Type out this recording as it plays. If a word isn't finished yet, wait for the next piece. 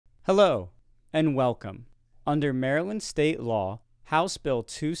Hello and welcome. Under Maryland State Law, House Bill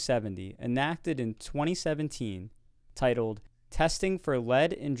 270, enacted in 2017, titled Testing for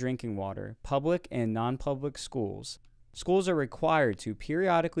Lead in Drinking Water, Public and Non-Public Schools, schools are required to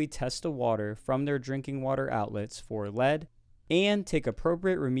periodically test the water from their drinking water outlets for lead and take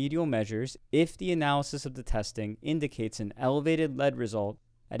appropriate remedial measures if the analysis of the testing indicates an elevated lead result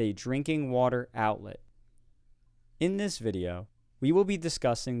at a drinking water outlet. In this video, we will be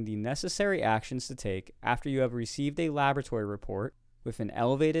discussing the necessary actions to take after you have received a laboratory report with an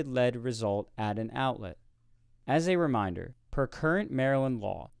elevated lead result at an outlet. As a reminder, per current Maryland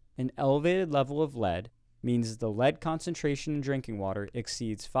law, an elevated level of lead means the lead concentration in drinking water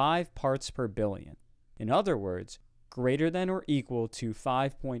exceeds 5 parts per billion. In other words, greater than or equal to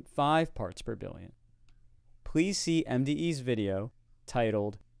 5.5 parts per billion. Please see MDE's video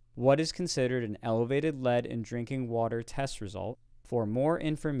titled, What is considered an elevated lead in drinking water test result for more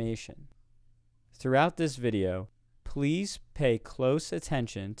information. Throughout this video, please pay close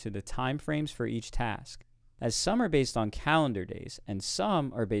attention to the time frames for each task, as some are based on calendar days and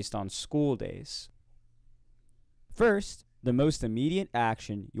some are based on school days. First, the most immediate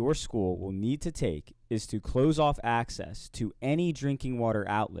action your school will need to take is to close off access to any drinking water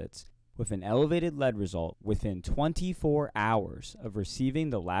outlets with an elevated lead result within 24 hours of receiving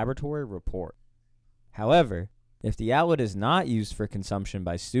the laboratory report. However, if the outlet is not used for consumption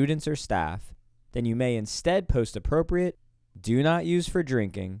by students or staff, then you may instead post appropriate, do not use for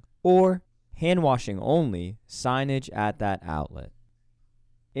drinking, or hand washing only signage at that outlet.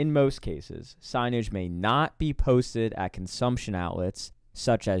 In most cases, signage may not be posted at consumption outlets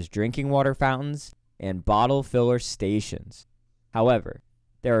such as drinking water fountains and bottle filler stations. However,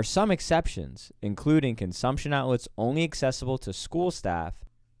 there are some exceptions, including consumption outlets only accessible to school staff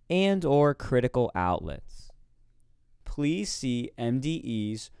and/or critical outlets. Please see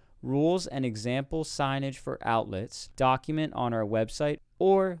MDE's Rules and Example Signage for Outlets document on our website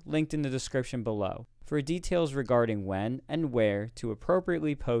or linked in the description below for details regarding when and where to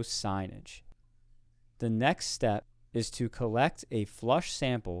appropriately post signage. The next step is to collect a flush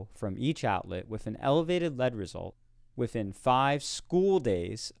sample from each outlet with an elevated lead result within 5 school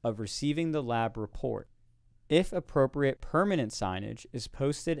days of receiving the lab report. If appropriate permanent signage is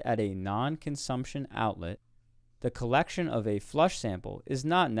posted at a non-consumption outlet, the collection of a flush sample is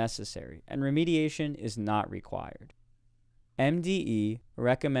not necessary and remediation is not required. MDE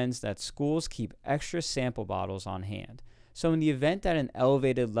recommends that schools keep extra sample bottles on hand, so in the event that an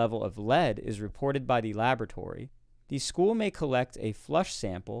elevated level of lead is reported by the laboratory, the school may collect a flush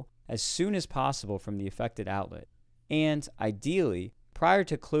sample as soon as possible from the affected outlet, and ideally prior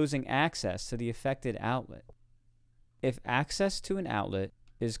to closing access to the affected outlet. If access to an outlet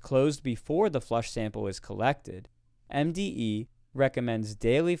is closed before the flush sample is collected, MDE recommends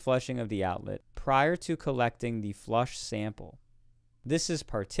daily flushing of the outlet prior to collecting the flush sample. This is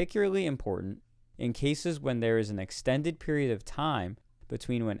particularly important in cases when there is an extended period of time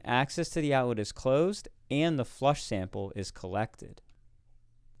between when access to the outlet is closed and the flush sample is collected.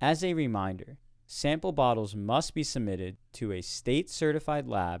 As a reminder, sample bottles must be submitted to a state-certified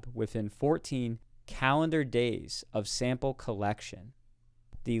lab within 14 calendar days of sample collection.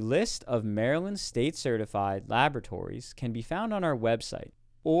 The list of Maryland state-certified laboratories can be found on our website,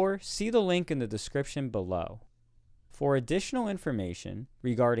 or see the link in the description below. For additional information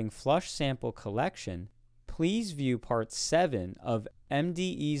regarding flush sample collection, please view Part 7 of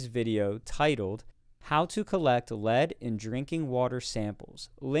MDE's video titled How to Collect Lead in Drinking Water Samples,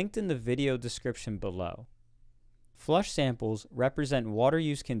 linked in the video description below. Flush samples represent water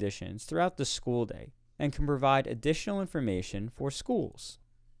use conditions throughout the school day and can provide additional information for schools.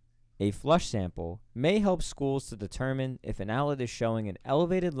 A flush sample may help schools to determine if an outlet is showing an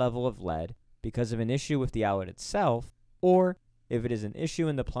elevated level of lead because of an issue with the outlet itself, or if it is an issue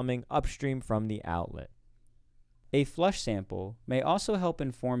in the plumbing upstream from the outlet. A flush sample may also help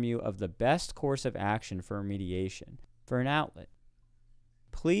inform you of the best course of action for remediation for an outlet.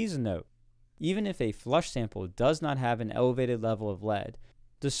 Please note, even if a flush sample does not have an elevated level of lead,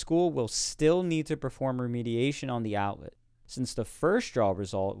 the school will still need to perform remediation on the outlet, since the first draw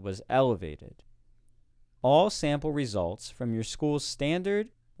result was elevated. All sample results from your school's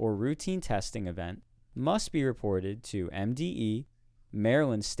standard or routine testing event must be reported to MDE,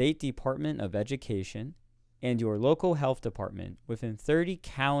 Maryland State Department of Education, and your local health department within 30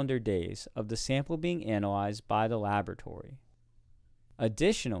 calendar days of the sample being analyzed by the laboratory.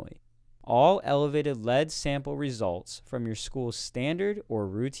 Additionally, all elevated lead sample results from your school's standard or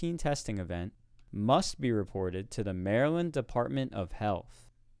routine testing event must be reported to the Maryland Department of Health.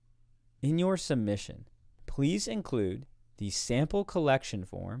 In your submission, please include the sample collection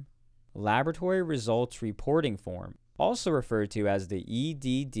form, laboratory results reporting form, also referred to as the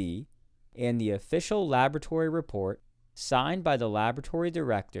EDD, and the official laboratory report signed by the laboratory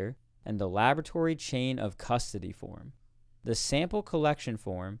director and the laboratory chain of custody form. The sample collection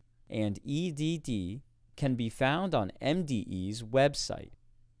form and EDD can be found on MDE's website.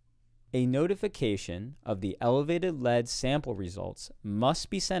 A notification of the elevated lead sample results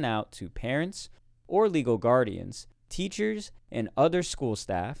must be sent out to parents or legal guardians, teachers, and other school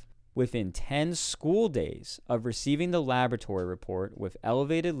staff within 10 school days of receiving the laboratory report with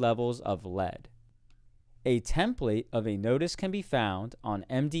elevated levels of lead. A template of a notice can be found on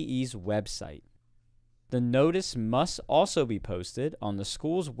MDE's website. The notice must also be posted on the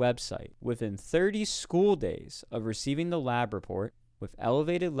school's website within 30 school days of receiving the lab report with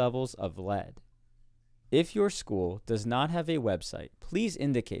elevated levels of lead. If your school does not have a website, please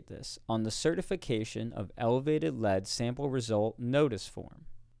indicate this on the certification of elevated lead sample result notice form.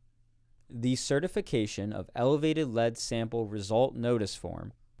 The certification of elevated lead sample result notice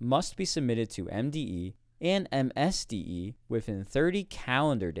form must be submitted to MDE and MSDE within 30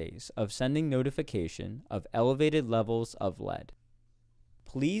 calendar days of sending notification of elevated levels of lead.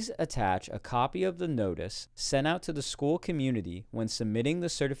 Please attach a copy of the notice sent out to the school community when submitting the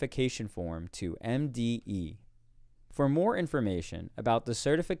certification form to MDE. For more information about the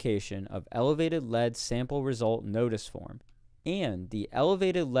certification of elevated lead sample result notice form and the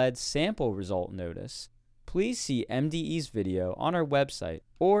elevated lead sample result notice, please see MDE's video on our website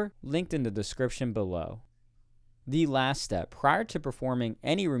or linked in the description below. The last step prior to performing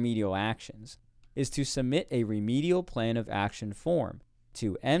any remedial actions is to submit a remedial plan of action form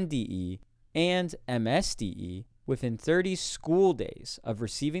to MDE and MSDE within 30 school days of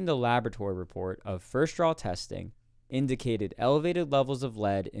receiving the laboratory report of first draw testing indicated elevated levels of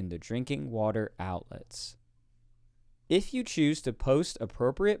lead in the drinking water outlets. If you choose to post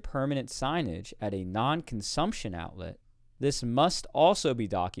appropriate permanent signage at a non-consumption outlet, this must also be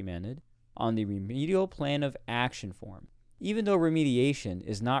documented on the remedial plan of action form, even though remediation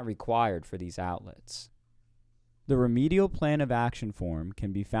is not required for these outlets. The remedial plan of action form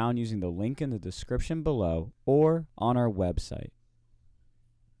can be found using the link in the description below or on our website.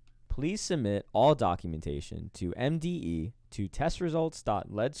 Please submit all documentation to MDE to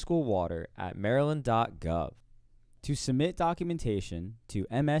testresults.leadschoolwater@maryland.gov. To submit documentation to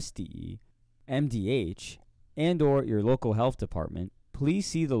MSDE, MDH, and/or your local health department, please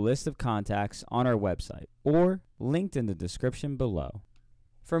see the list of contacts on our website or linked in the description below.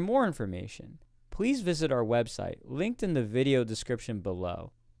 For more information, please visit our website linked in the video description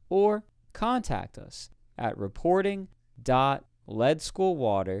below or contact us at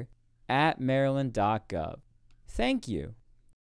reporting.leadschoolwater@maryland.gov. Thank you.